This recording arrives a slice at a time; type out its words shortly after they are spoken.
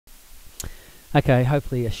Okay,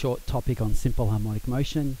 hopefully a short topic on simple harmonic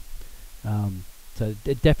motion. So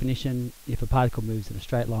the definition: if a particle moves in a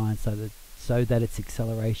straight line so that its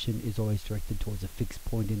acceleration is always directed towards a fixed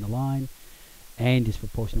point in the line and is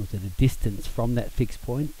proportional to the distance from that fixed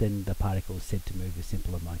point, then the particle is said to move with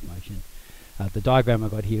simple harmonic motion. The diagram I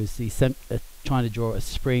got here is trying to draw a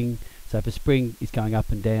spring. So if a spring is going up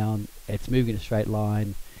and down, it's moving in a straight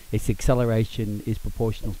line, its acceleration is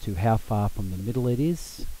proportional to how far from the middle it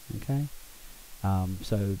is. Okay.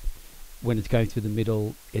 So when it's going through the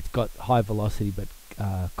middle, it's got high velocity but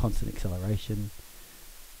constant acceleration.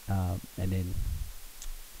 And then,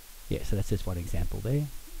 yeah, so that's just one example there.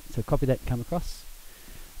 So copy that and come across.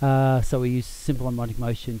 So we use simple harmonic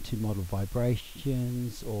motion to model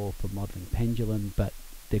vibrations or for modeling pendulum, but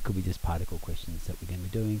there could be just particle questions that we're going to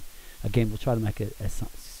be doing. Again, we'll try to make it as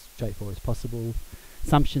straightforward as possible.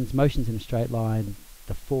 Assumptions: motion's in a straight line.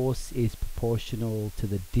 The force is proportional to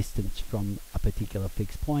the distance from a particular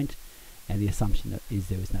fixed point, and the assumption is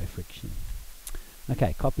there is no friction.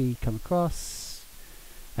 Okay, copy, come across.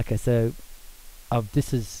 Okay, so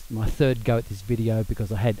this is my third go at this video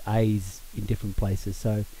because I had A's in different places.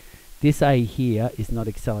 So this A here is not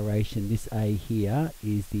acceleration. This A here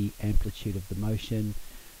is the amplitude of the motion.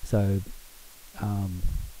 So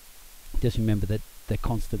just remember that the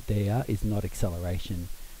constant there is not acceleration.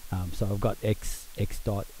 So I've got x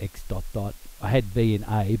dot, x dot dot. I had V and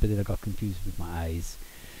A, but then I got confused with my A's.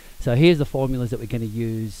 So here's the formulas that we're going to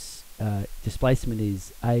use. Displacement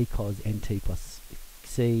is A cos nt plus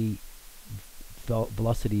c.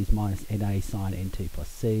 Velocity is minus na sine nt plus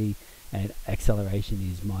c. And acceleration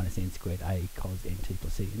is minus n squared A cos nt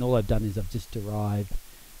plus c. And all I've done is I've just derived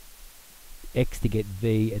x to get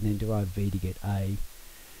V and then derived V to get A.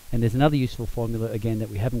 And there's another useful formula, again, that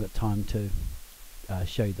we haven't got time to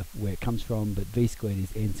show you where it comes from, but V squared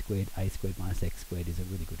is n squared, A squared minus x squared is a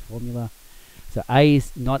really good formula. So A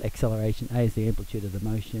is not acceleration, A is the amplitude of the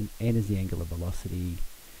motion, n is the angular velocity.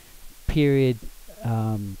 Period,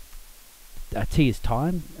 t is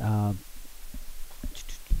time,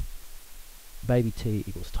 baby t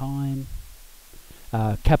equals time.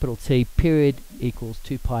 Capital T period equals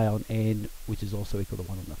 2 pi on n, which is also equal to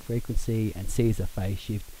 1 on the frequency, and c is a phase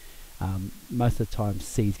shift. Most of the time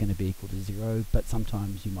c is going to be equal to 0, but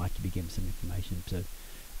sometimes you might be given some information. So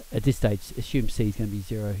at this stage, assume c is going to be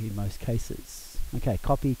 0 in most cases. Okay,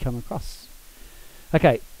 copy, come across.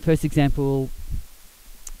 Okay, first example: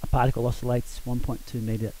 a particle oscillates 1.2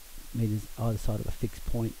 meters either side of a fixed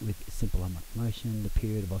point with simple harmonic motion. The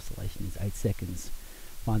period of oscillation is 8 seconds.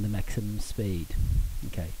 Find the maximum speed.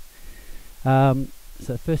 Okay.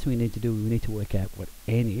 So first thing we need to do, we need to work out what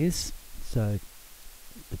n is. So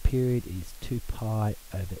the period is 2 pi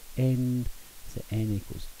over n. So n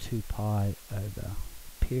equals 2 pi over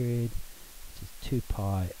period, which is 2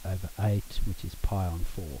 pi over 8, which is pi on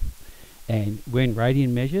 4. And we're in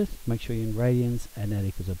radian measures. Make sure you're in radians, and that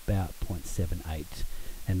equals about 0.78.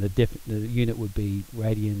 And the unit would be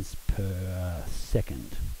radians per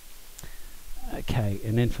second. Okay,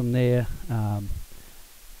 and then from there,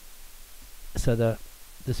 so the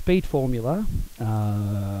speed formula,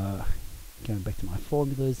 going back to my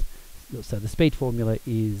formulas, so the speed formula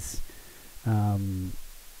is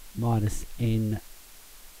minus n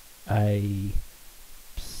a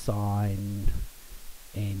sine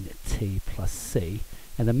n t plus c,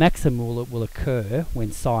 and the maximum will occur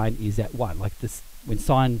when sine is at 1, like this, when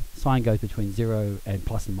sine goes between 0 and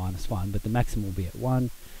plus and minus 1, but the maximum will be at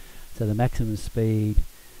 1. So the maximum speed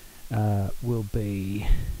will be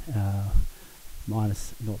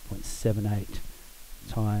minus 0.78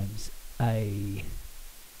 times a,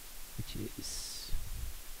 which is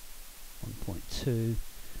 1.2.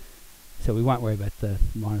 So we won't worry about the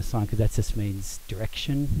minus sign because that just means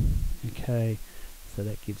direction. Okay, so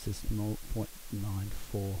that gives us 0.94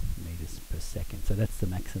 meters per second. So that's the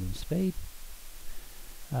maximum speed.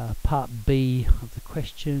 Part B of the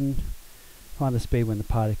question: find the speed when the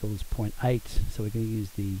particle is 0.8. So we're going to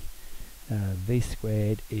use the v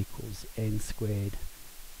squared equals n squared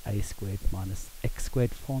a squared minus x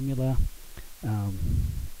squared formula.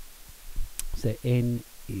 So n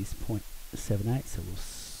is 0.78, so we'll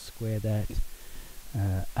square that.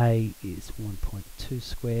 A is 1.2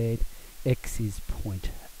 squared, x is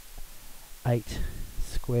 0.8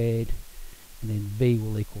 squared, and then v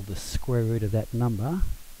will equal the square root of that number.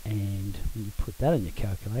 And when you put that in your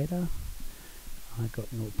calculator, I got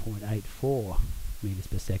 0.84 meters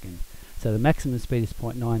per second. So the maximum speed is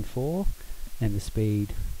 0.94, and the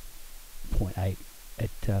speed 0.8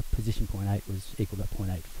 at position 0.8 was equal to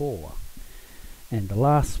 0.84. And the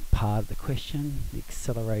last part of the question, the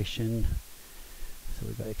acceleration. So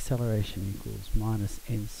we've got acceleration equals minus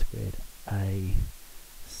n squared a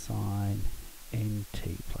sine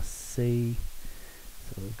nt plus c.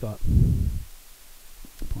 So we've got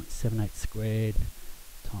 0.78 squared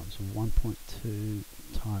times 1.2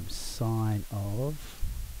 times sine of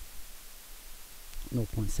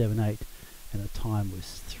 0.78, and the time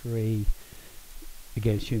was 3.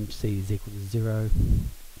 Again, assume c is equal to 0.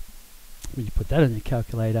 When you put that in your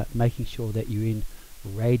calculator, making sure that you're in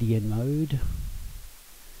radian mode,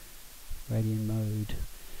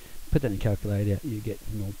 put that in the calculator, you get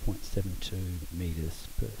 0.72 meters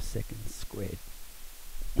per second squared.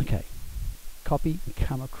 Okay, copy and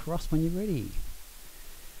come across when you're ready.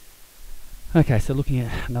 Okay, so looking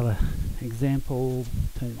at another example,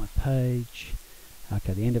 turning my page.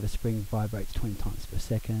 Okay, the end of a spring vibrates 20 times per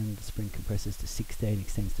second. The spring compresses to 16,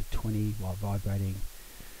 extends to 20 while vibrating.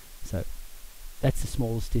 So that's the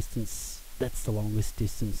smallest distance, that's the longest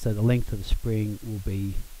distance. So the length of the spring will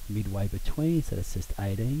be midway between, so that's just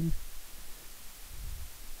 18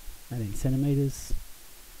 centimeters.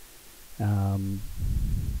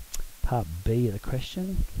 Part B of the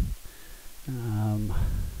question.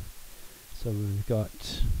 So we've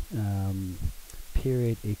got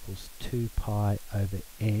period equals 2 pi over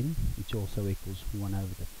n, which also equals 1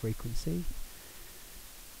 over the frequency.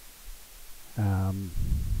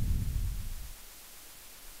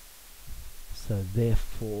 So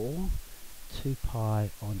therefore 2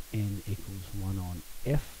 pi on n equals 1 on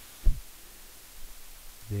f.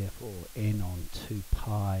 Therefore n on 2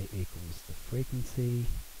 pi equals the frequency.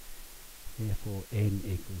 Therefore n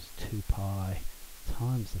equals 2 pi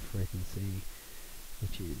times the frequency,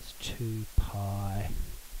 which is 2 pi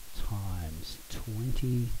times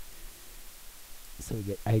 20. So we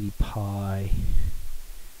get 80 pi,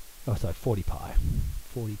 oh sorry, 40 pi.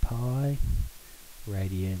 40 pi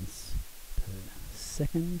radians per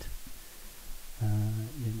second.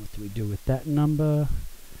 Then what do we do with that number?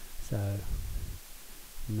 So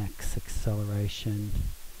max acceleration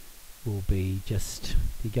will be just,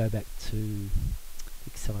 if you go back to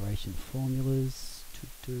acceleration formulas,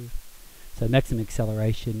 so maximum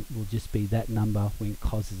acceleration will just be that number when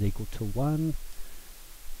cos is equal to 1.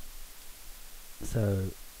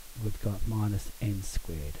 So we've got minus n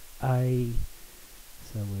squared a.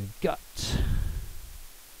 So we've got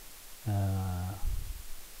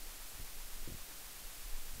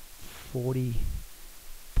 40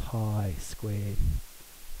 pi squared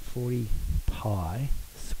times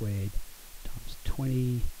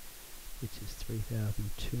 20, which is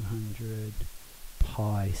 3,200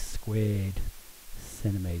 pi squared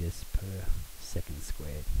centimeters per second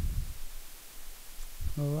squared.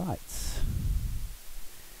 Alright,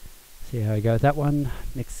 see how we go with that one.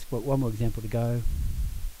 Next, one more example to go.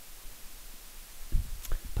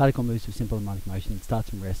 Particle moves with simple harmonic motion. It starts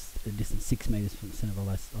from rest at a distance 6 meters from the center of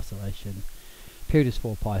oscillation. Period is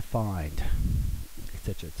 4 pi. Find,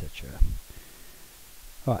 etc., etc.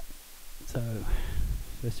 Alright, so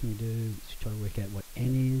first thing we do is try to work out what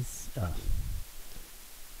n is.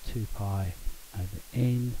 2 pi over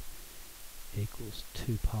n equals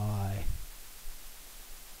 2 pi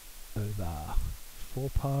over 4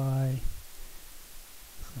 pi.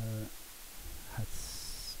 So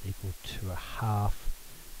that's equal to 1/2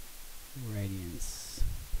 radians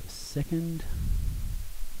per second.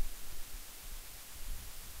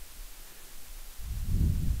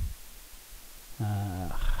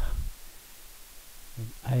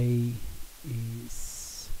 When a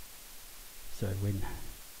is, so when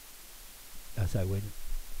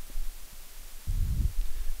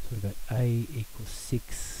we've got a equals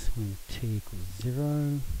 6 when t equals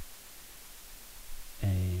 0,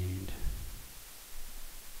 and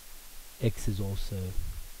x is also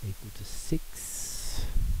equal to 6.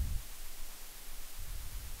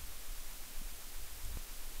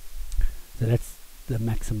 So that's the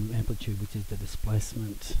maximum amplitude, which is the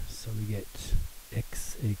displacement. So we get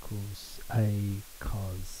x equals a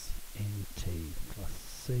cos nt plus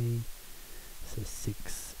c. So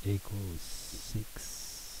 6 equals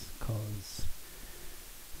 6 cos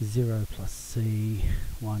 0 plus c.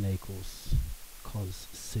 1 equals cos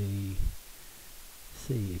c.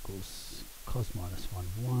 C equals cos minus 1,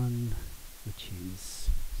 1, which is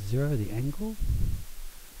 0, the angle.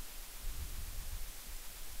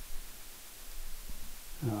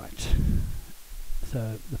 Alright,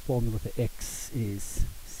 so the formula for x is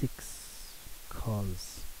 6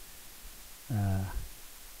 cos nt,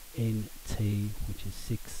 which is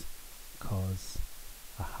 6 cos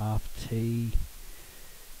 1/2 t.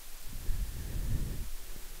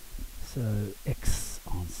 So x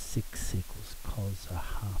on 6 equals cos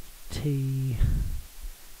 1/2 t.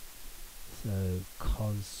 So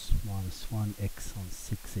cos minus 1, x on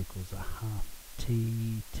 6 equals 1/2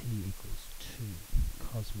 t equals 2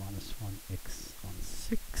 cos minus 1 x on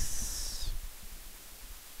 6.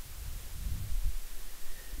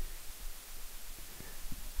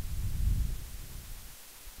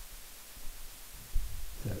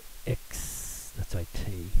 So x, that's a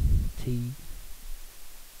t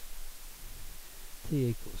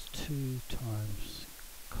equals 2 times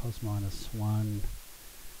cos minus 1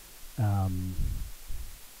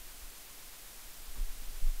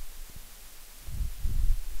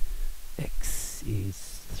 x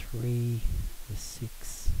is 3 to 6,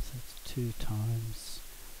 so it's 2 times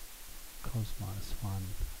cos minus 1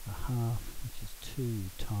 a half, which is 2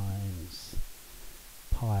 times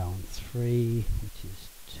pi on 3, which is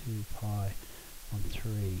 2 pi on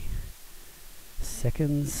 3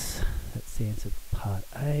 seconds. That's the answer to part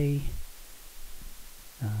A.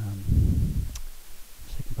 Second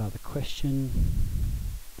part of the question.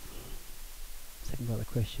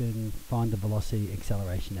 Find the velocity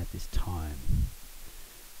acceleration at this time.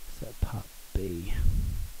 So part B.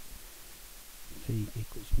 V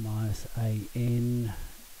equals minus an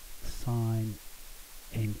sine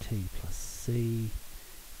nt plus c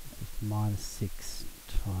equals minus 6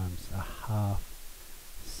 times a half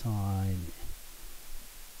sine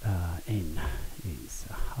n is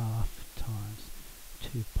a half times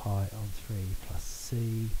 2 pi on 3 plus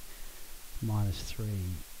c minus 3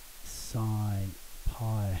 sine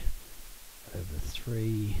pi over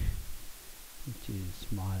 3, which is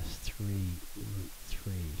minus 3 root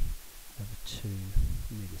 3 over 2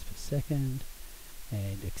 meters per second,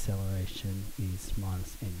 and acceleration is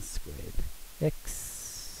minus n squared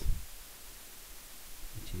x,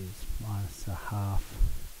 which is minus a half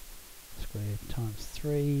squared times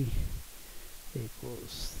 3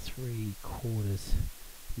 equals 3/4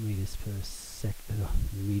 meters per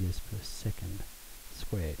second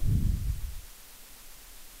squared.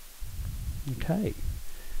 Okay,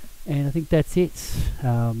 and I think that's it.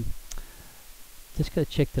 Just got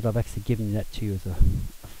to check that I've actually given that to you as a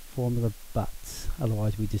formula, but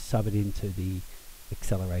otherwise we just sub it into the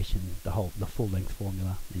acceleration, the full length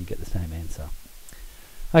formula, and you get the same answer.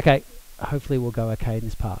 Okay, hopefully we'll go okay in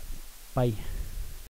this part. Bye.